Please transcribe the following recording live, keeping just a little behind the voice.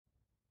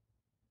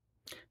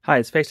Hi,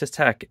 it's Faceless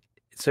Tech.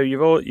 So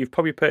you've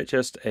probably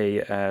purchased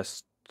a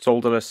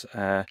solderless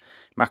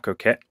macro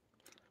kit.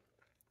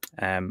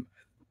 That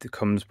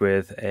comes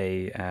with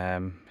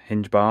a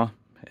hinge bar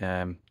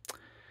and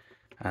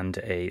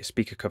a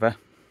speaker cover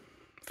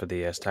for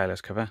the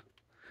stylus cover.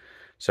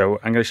 So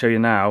I'm going to show you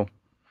now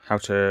how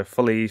to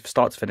fully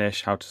start to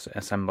finish, how to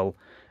assemble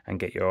and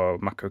get your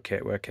macro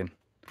kit working.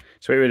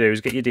 So what you do is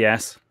get your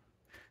DS.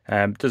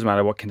 Doesn't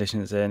matter what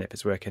condition it's in, if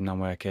it's working,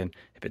 non-working,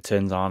 if it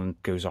turns on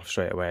and goes off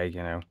straight away,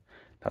 you know,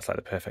 that's like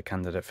the perfect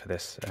candidate for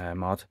this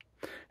mod.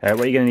 What you're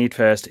going to need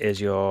first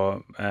is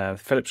your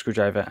Phillips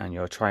screwdriver and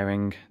your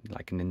tri-ring,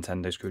 like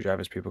Nintendo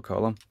screwdrivers people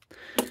call them.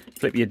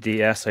 Flip your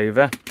DS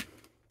over,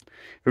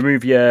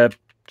 remove your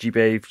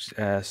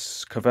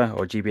GBA cover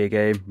or GBA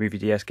game, remove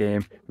your DS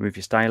game, remove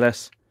your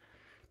stylus.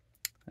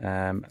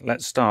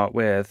 Let's start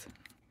with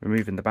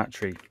removing the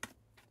battery.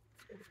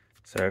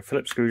 So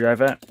Phillips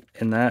screwdriver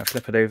in there,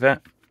 flip it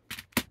over,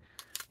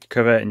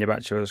 cover and your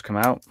battery will just come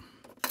out.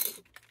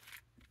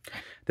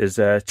 There's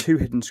two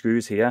hidden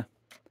screws here,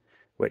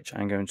 which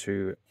I'm going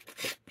to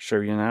show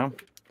you now.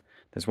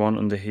 There's one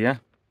under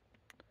here.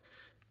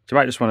 So you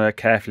might just want to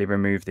carefully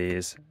remove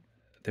these.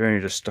 They're only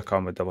just stuck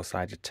on with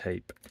double-sided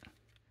tape,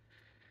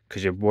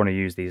 because you want to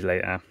use these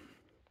later.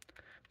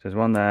 So there's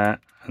one there,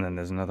 and then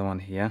there's another one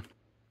here.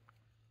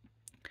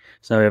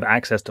 So we have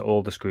access to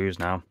all the screws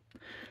now.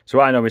 So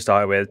what I normally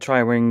start with,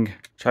 tri-ring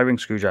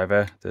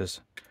screwdriver.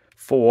 There's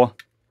 4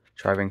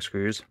 tri-ring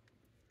screws.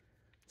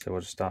 So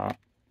we'll just start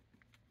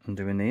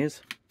undoing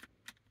these.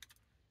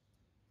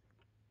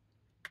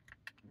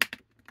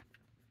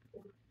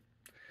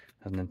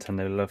 As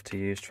Nintendo love to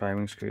use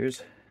tri-ring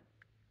screws.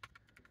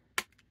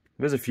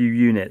 There's a few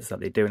units that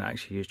they don't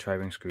actually use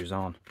tri-ring screws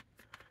on.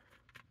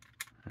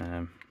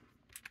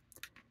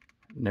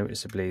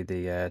 Noticeably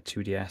the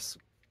 2DS,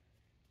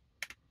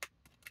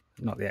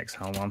 not the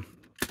XL one,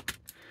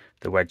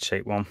 the wedge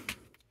shaped one.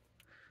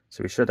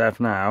 So we should have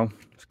now,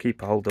 let's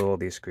keep a hold of all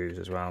these screws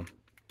as well.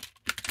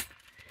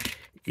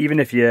 Even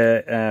if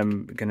you're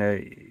going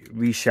to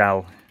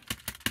reshell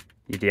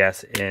your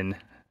DS in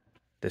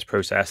this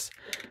process,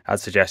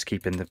 I'd suggest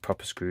keeping the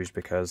proper screws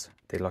because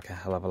they look a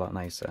hell of a lot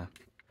nicer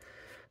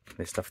than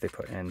the stuff they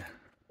put in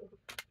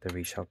the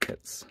reshell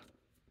kits.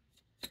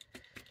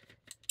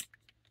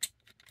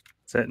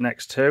 So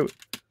next two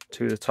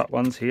of the top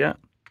ones here.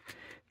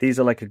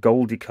 These are like a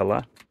goldy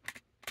colour,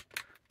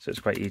 so it's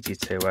quite easy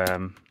to,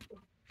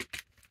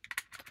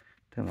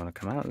 don't want to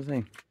come out, does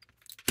he?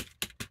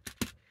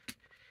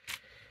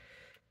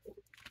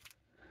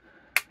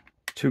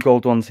 Two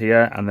gold ones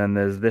here, and then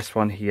there's this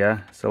one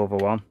here, silver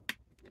one.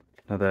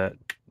 Another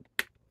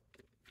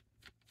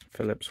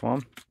Phillips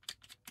one.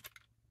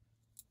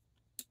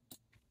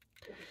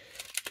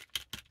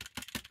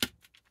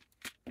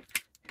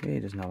 He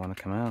does not want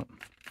to come out.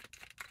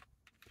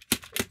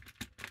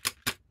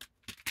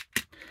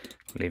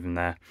 Leave him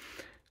there.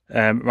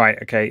 Right,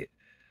 okay.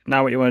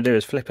 Now what you want to do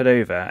is flip it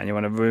over, and you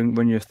want to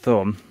run your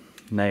thumb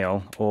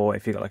nail, or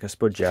if you've got like a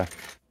spudger,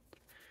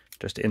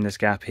 just in this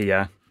gap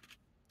here,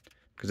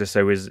 because this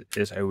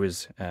is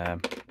always a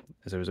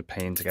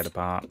pain to get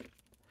apart.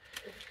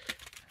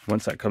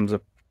 Once that comes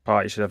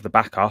apart, you should have the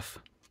back off.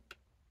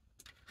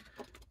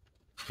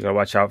 You got to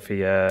watch out for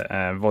your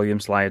volume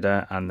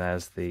slider, and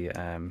there's the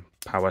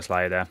power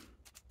slider.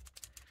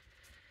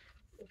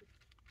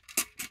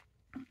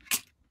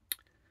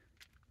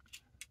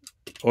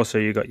 Also,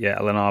 you got your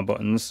L&R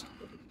buttons,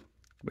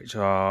 which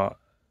are,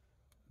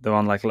 they're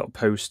on like little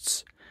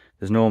posts.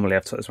 There's normally,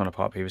 I've took this one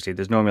apart previously,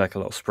 there's normally like a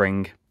little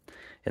spring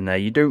in there.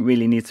 You don't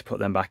really need to put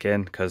them back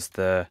in because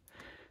the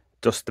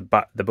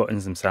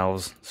buttons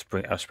themselves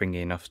are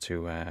springy enough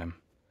to,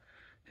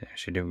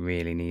 so you don't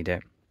really need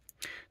it.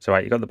 So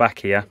right, you got the back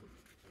here.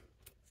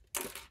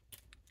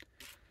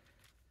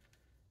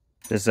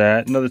 There's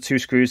another 2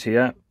 screws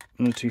here,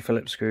 another 2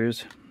 Phillips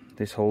screws.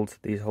 These hold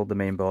the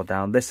main board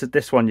down.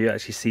 This one you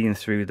actually seen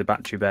through the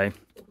battery bay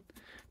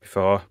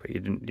before, but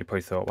you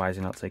probably thought, why is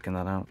he not taking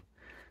that out?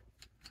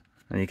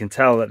 And you can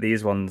tell that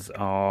these ones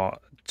are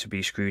to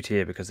be screwed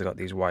here because they've got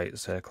these white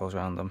circles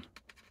around them.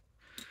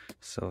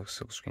 Silk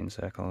screen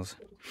circles.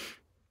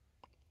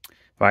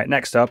 Right,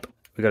 next up,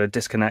 we've got to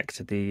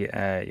disconnect the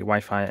your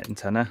Wi-Fi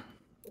antenna.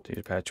 Do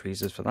a pair of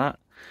tweezers for that,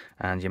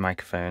 and your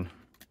microphone.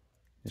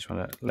 You just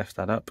want to lift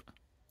that up.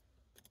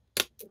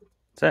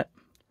 That's it.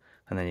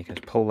 And then you can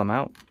just pull them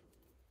out.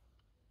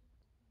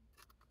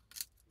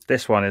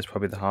 This one is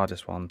probably the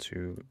hardest one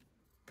to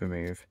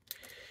remove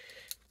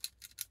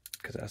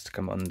because it has to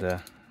come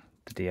under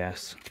the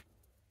DS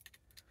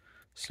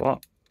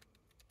slot,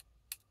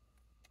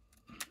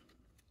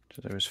 which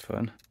is always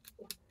fun.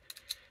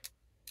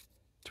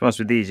 To be honest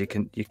with these, you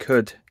can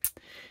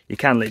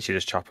literally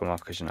just chop them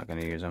off because you're not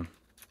going to use them.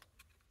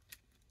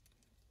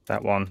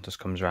 That one just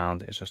comes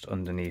round, it's just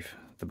underneath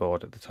the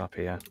board at the top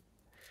here.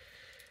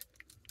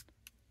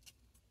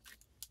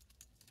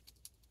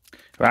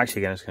 We're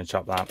actually just going to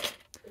chop that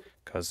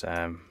because,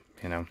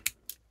 you know,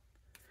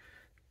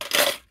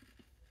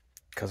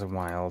 because I'm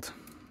wild.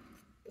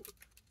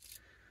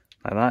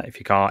 like that. If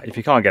you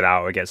can't get it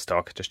out or it gets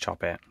stuck, just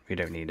chop it if you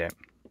don't need it.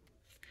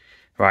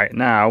 Right,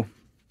 now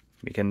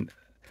you kind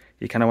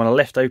of want to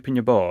lift open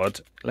your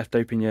board, lift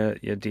open your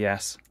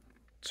DS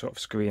sort of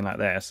screen like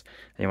this,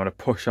 and you want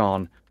to push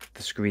on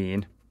the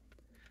screen,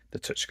 the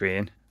touch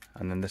screen,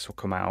 and then this will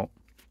come out.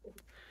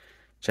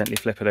 Gently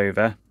flip it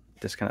over,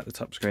 disconnect the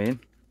top screen.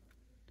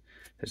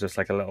 There's just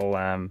like a little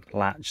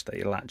latch that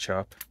you latch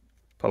up,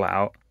 pull it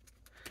out.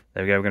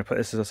 There we go. We're going to put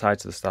this aside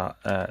to the start,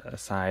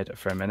 aside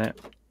for a minute.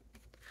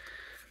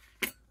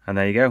 And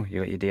there you go. You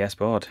got your DS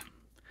board.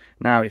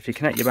 Now, if you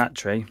connect your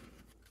battery,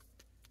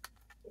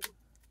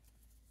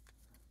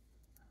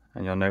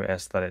 and you'll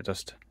notice that it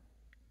just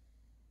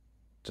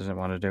doesn't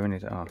want to do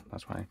anything. Oh,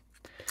 that's why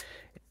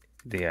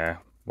the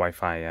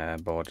Wi-Fi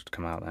board would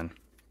come out then.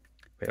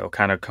 But it'll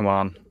kind of come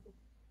on.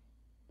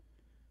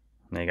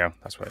 There you go.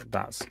 That's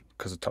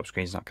because the top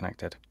screen's not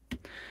connected.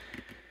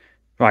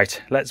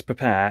 Right, let's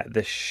prepare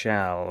the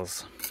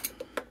shells.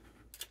 So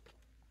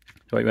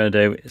what you want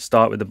to do is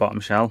start with the bottom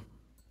shell.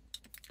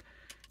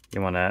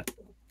 You want to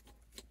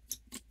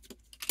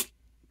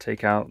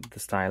take out the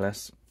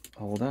stylus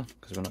holder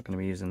because we're not going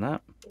to be using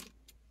that.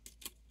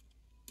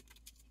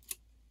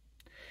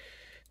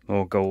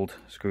 More gold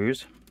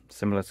screws,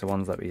 similar to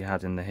ones that we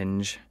had in the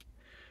hinge,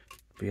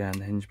 behind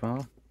the hinge bar.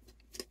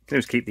 You can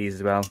just keep these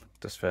as well,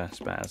 just for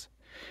spares.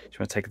 So you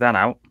want to take that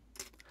out,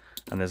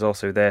 and there's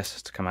also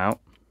this to come out.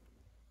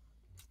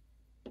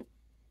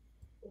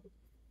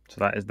 So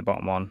that is the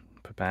bottom one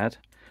prepared.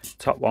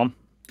 Top one,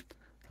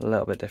 a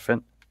little bit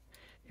different.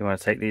 You want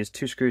to take these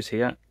two screws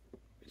here,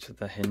 which are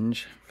the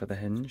hinge for the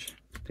hinge.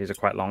 These are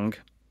quite long,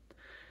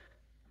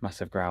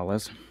 massive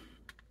growlers.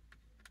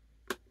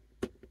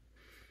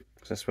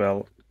 This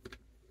will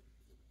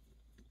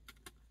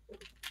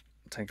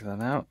take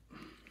that out.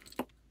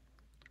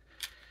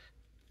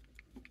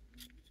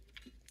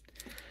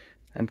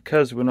 And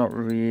because we're not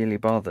really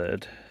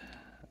bothered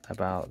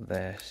about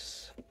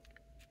this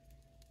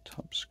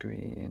top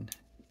screen,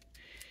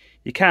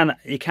 you can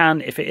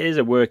if it is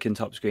a working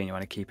top screen, you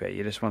want to keep it,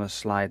 you just want to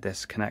slide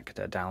this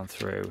connector down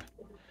through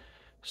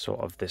sort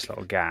of this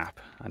little gap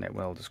and it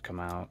will just come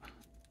out,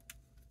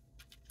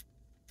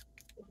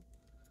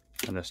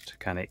 and just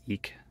kind of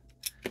eke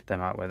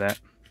them out with it.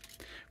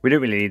 We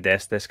don't really need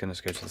this can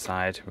just go to the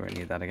side, we won't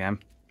need that again.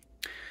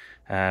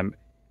 I was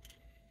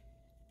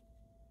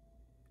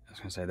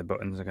going to say the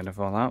buttons are going to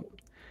fall out,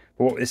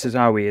 but this is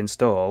how we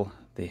install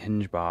the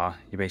hinge bar.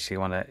 You basically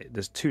want to,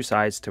 there's two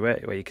sides to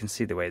it where you can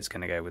see the way it's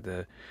going to go with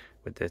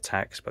the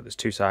text, but there's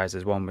two sides.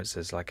 There's one which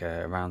is like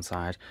a round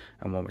side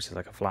and one which is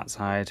like a flat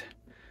side.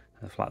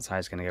 And the flat side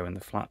is going to go in the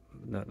flat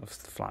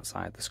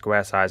side. The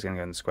square side is going to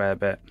go in the square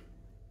bit,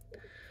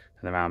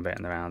 and the round bit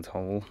in the round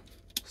hole.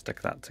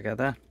 Stick that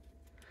together,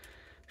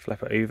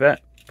 flip it over,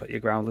 put your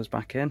growlers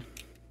back in.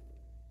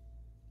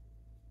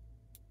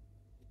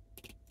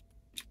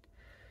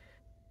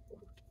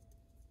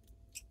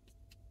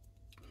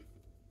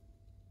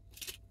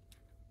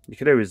 You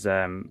could always,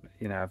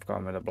 you know, I've got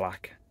them with a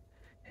black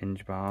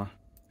hinge bar.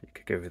 You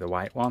could go with the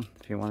white one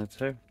if you wanted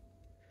to.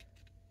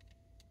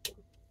 You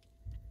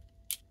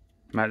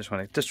might just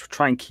want to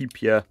try and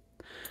keep your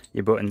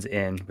buttons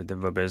in with the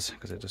rubbers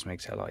because it just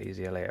makes it a lot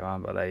easier later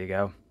on. But there you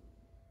go.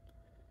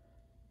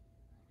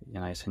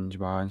 Your nice hinge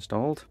bar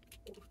installed.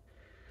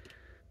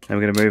 Then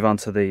we're going to move on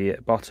to the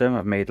bottom.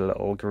 I've made a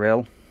little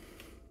grill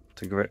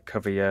to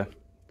cover your,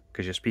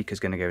 because your speaker's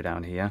going to go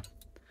down here.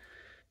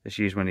 Just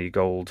use one of your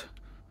gold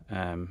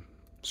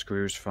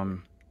screws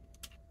from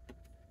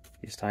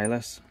your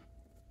stylus.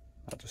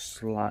 That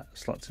just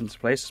slots into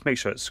place. Just make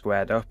sure it's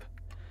squared up.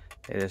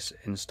 It is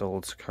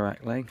installed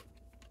correctly.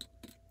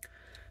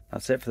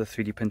 That's it for the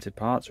 3D printed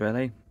parts,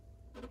 really.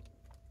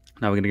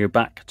 Now we're going to go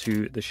back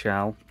to the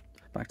shell,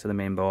 back to the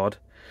main board,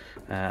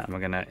 and we're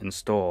going to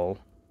install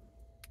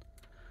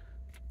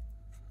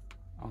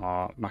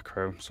our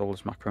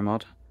solderless macro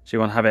mod. So you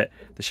want to have it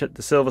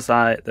the silver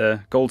side,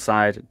 the gold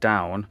side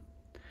down,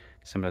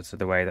 similar to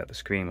the way that the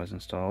screen was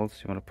installed. So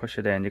you want to push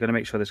it in. You're going to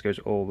make sure this goes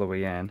all the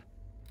way in.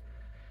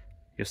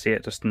 You'll see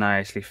it just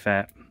nicely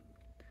fit.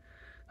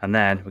 And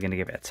then we're going to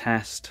give it a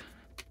test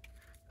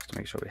just to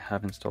make sure we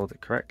have installed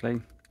it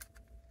correctly.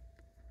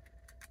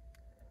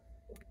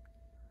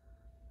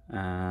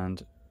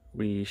 And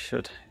we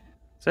should.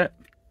 That's it.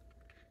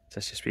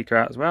 Test your speaker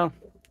out as well.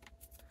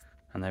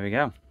 And there we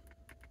go.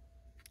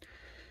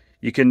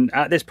 You can,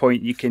 at this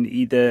point, you can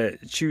either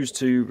choose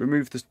to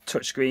remove the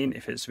touchscreen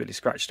if it's really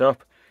scratched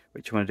up.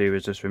 What you want to do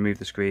is just remove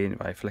the screen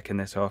by flicking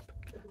this up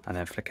and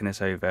then flicking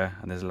this over,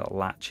 and there's a little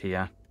latch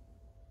here.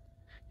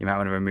 You might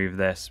want to remove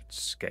this,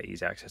 just get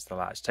easy access to the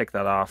latch. Take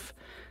that off,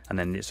 and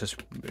then it's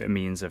just a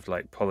means of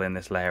like pulling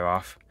this layer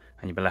off,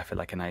 and you'll be left with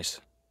like a nice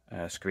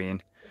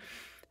screen.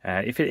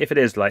 If it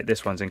is like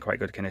this one's in quite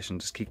good condition,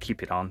 just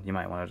keep it on. You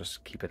might want to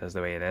just keep it as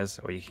the way it is,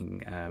 or you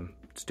can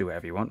just do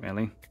whatever you want,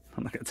 really.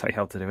 I'm not going to tell you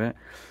how to do it.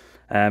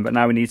 But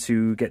now we need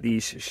to get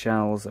these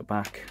shells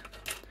back.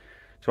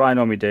 So what I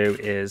normally do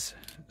is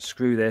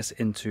screw this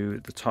into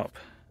the top,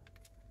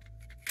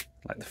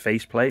 like the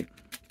face plate,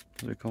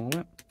 as we call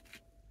it.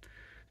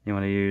 You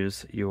want to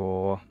use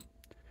your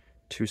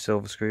 2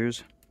 silver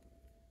screws.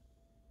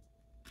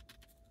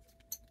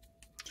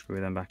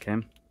 Screw them back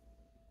in.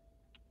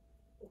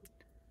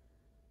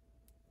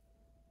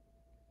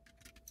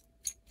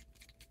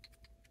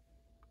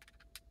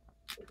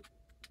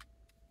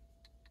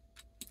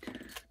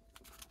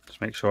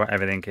 Just make sure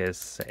everything is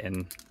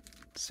sitting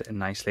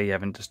nicely. You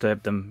haven't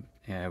disturbed them,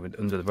 you know,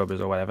 under the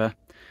rubbers or whatever.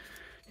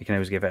 You can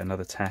always give it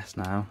another test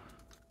now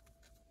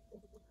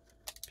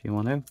if you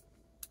want to.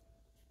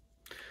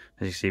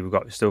 As you see,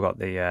 we've still got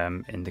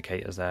the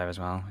indicators there as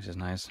well, which is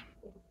nice.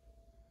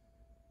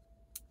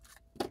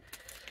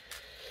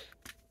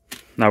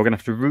 Now we're going to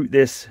have to route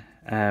this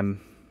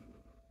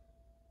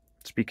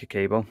speaker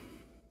cable,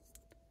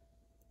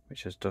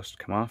 which has just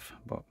come off,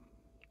 but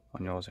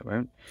on yours it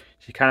won't.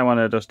 So you kind of want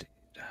to just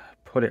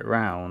put it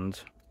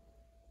round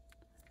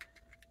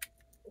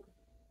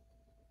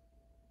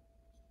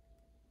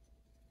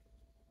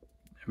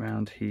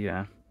around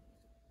here,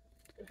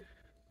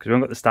 because we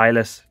haven't got the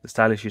stylus. The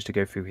stylus used to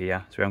go through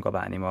here, so we haven't got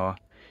that anymore.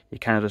 You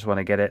kind of just want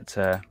to get it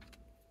to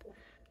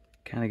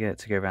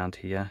go around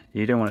here.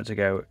 You don't want it to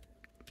go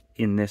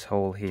in this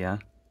hole here,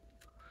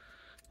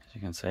 as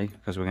you can see,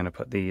 because we're going to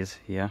put these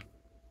here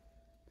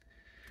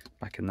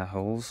back in the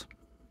holes.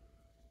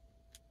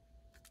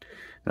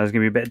 Now there's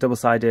going to be a bit of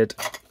double-sided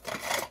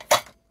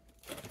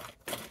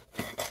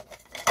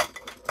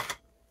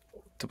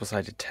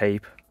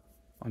tape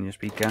on your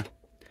speaker.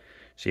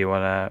 So you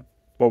want to,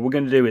 what we're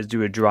going to do is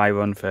do a dry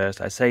run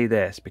first. I say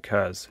this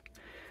because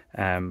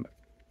you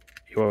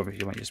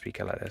want your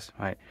speaker like this,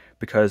 right?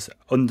 Because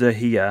under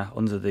here,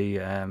 under the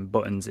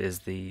buttons is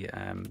the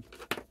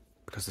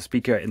because the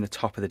speaker in the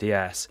top of the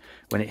DS,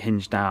 when it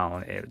hinged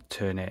down,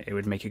 it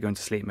would make it go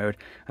into sleep mode,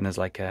 and there's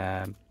like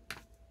a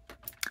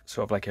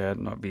sort of like a,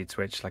 not bead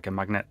switch, like a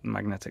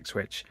magnetic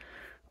switch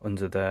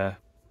under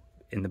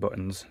in the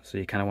buttons. So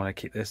you kind of want to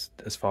keep this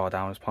as far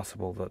down as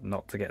possible, but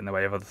not to get in the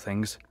way of other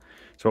things.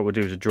 So what we'll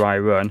do is a dry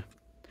run.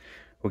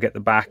 We'll get the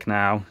back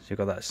now. So you've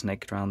got that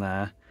snaked around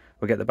there.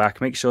 We'll get the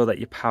back. Make sure that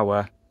your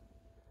power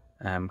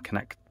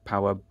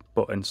power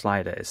button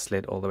slider is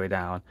slid all the way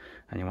down,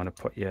 and you want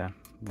to put your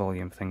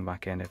volume thing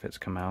back in if it's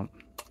come out.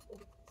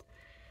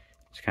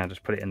 Just kind of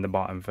just put it in the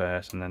bottom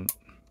first, and then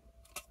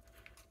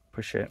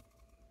push it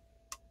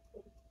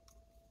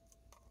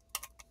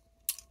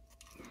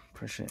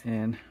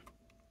in.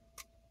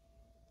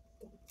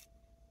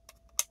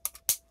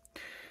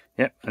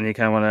 Yep, and you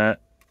kind of want to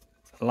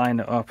line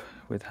it up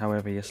with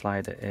however your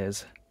slider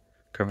is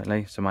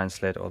currently. So mine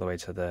slid all the way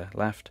to the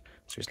left,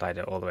 so we slide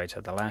it all the way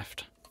to the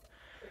left.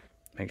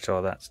 Make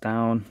sure that's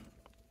down.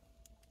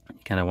 You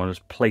kind of want to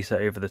just place it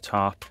over the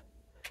top.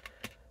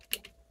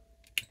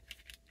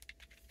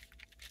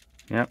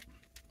 Yep.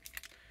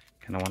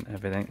 Kind of want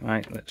everything.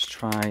 Right, let's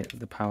try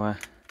the power.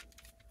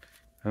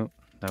 Oh,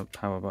 no,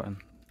 power button.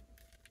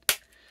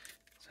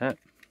 That's it.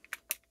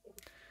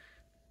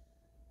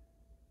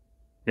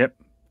 Yep.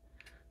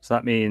 So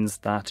that means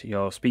that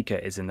your speaker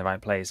is in the right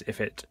place. If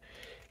it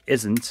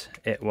isn't,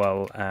 it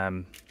will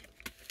kind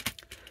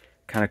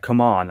of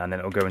come on, and then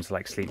it'll go into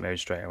like sleep mode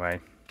straight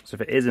away. So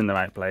if it is in the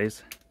right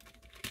place,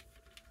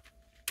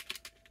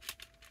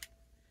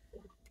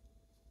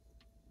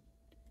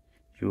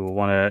 you will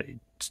want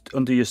to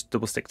undo your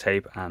double stick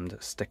tape and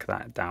stick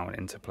that down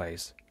into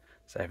place.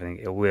 So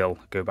it will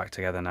go back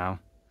together now.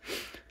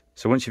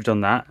 So once you've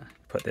done that,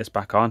 put this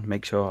back on.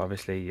 Make sure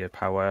obviously your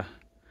power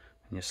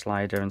and your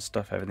slider and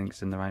stuff,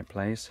 everything's in the right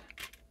place,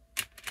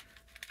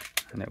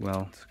 and it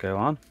will go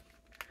on.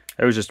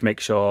 Always just make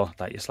sure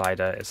that your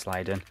slider is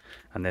sliding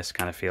and this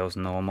kind of feels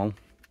normal.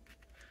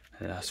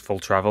 It has full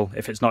travel.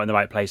 If it's not in the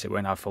right place, it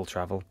won't have full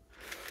travel.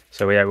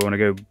 So yeah, we want to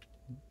go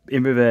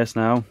in reverse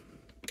now.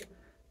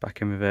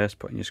 Back in reverse,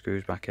 putting your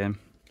screws back in.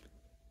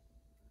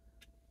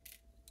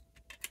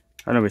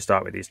 I know we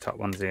start with these top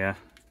ones here.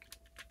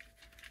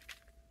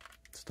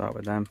 Start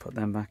with them, put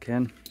them back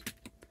in.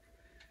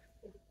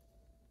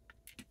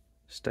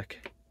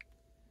 Stick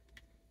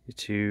your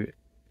 2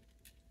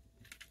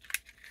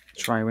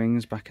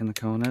 tri-wings back in the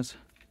corners.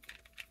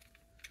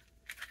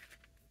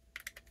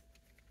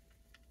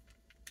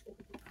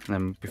 And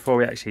then before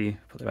we actually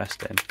put the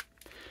rest in,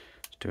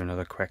 let's do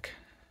another quick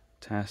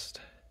test.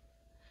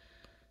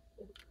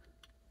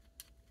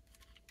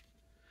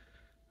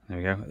 There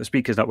we go. The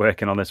speaker's not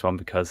working on this one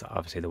because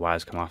obviously the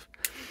wires come off,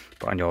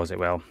 but on yours it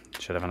will.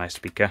 Should have a nice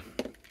speaker.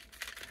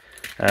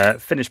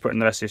 Finish putting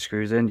the rest of your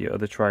screws in. Your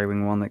other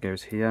tri-wing one that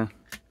goes here,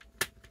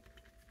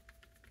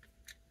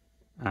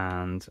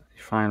 and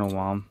your final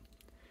one,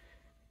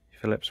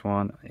 your Phillips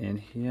one, in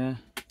here.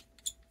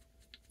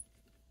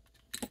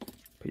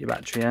 Put your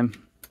battery in,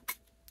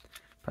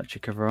 battery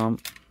cover on,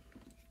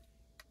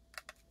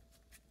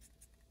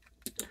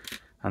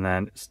 and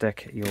then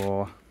stick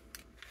your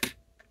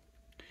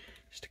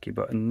sticky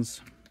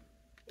buttons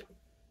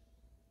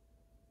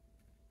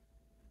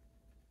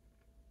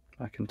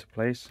back into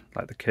place,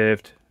 like the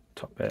curved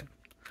top bit.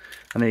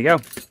 And there you go.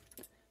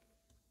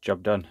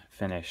 Job done,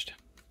 finished.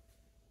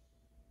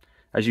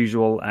 As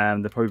usual,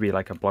 there'll probably be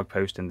like a blog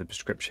post in the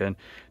description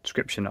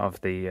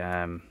of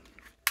the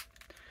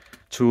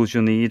tools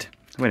you'll need.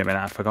 Wait a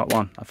minute, I forgot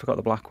one. I forgot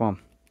the black one.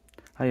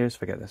 I always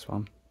forget this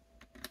one.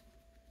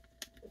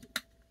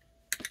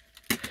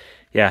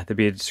 Yeah, there'll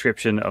be a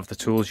description of the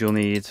tools you'll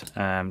need.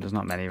 There's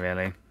not many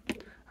really,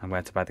 and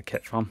where to buy the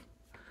kit from.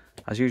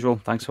 As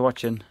usual, thanks for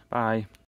watching. Bye.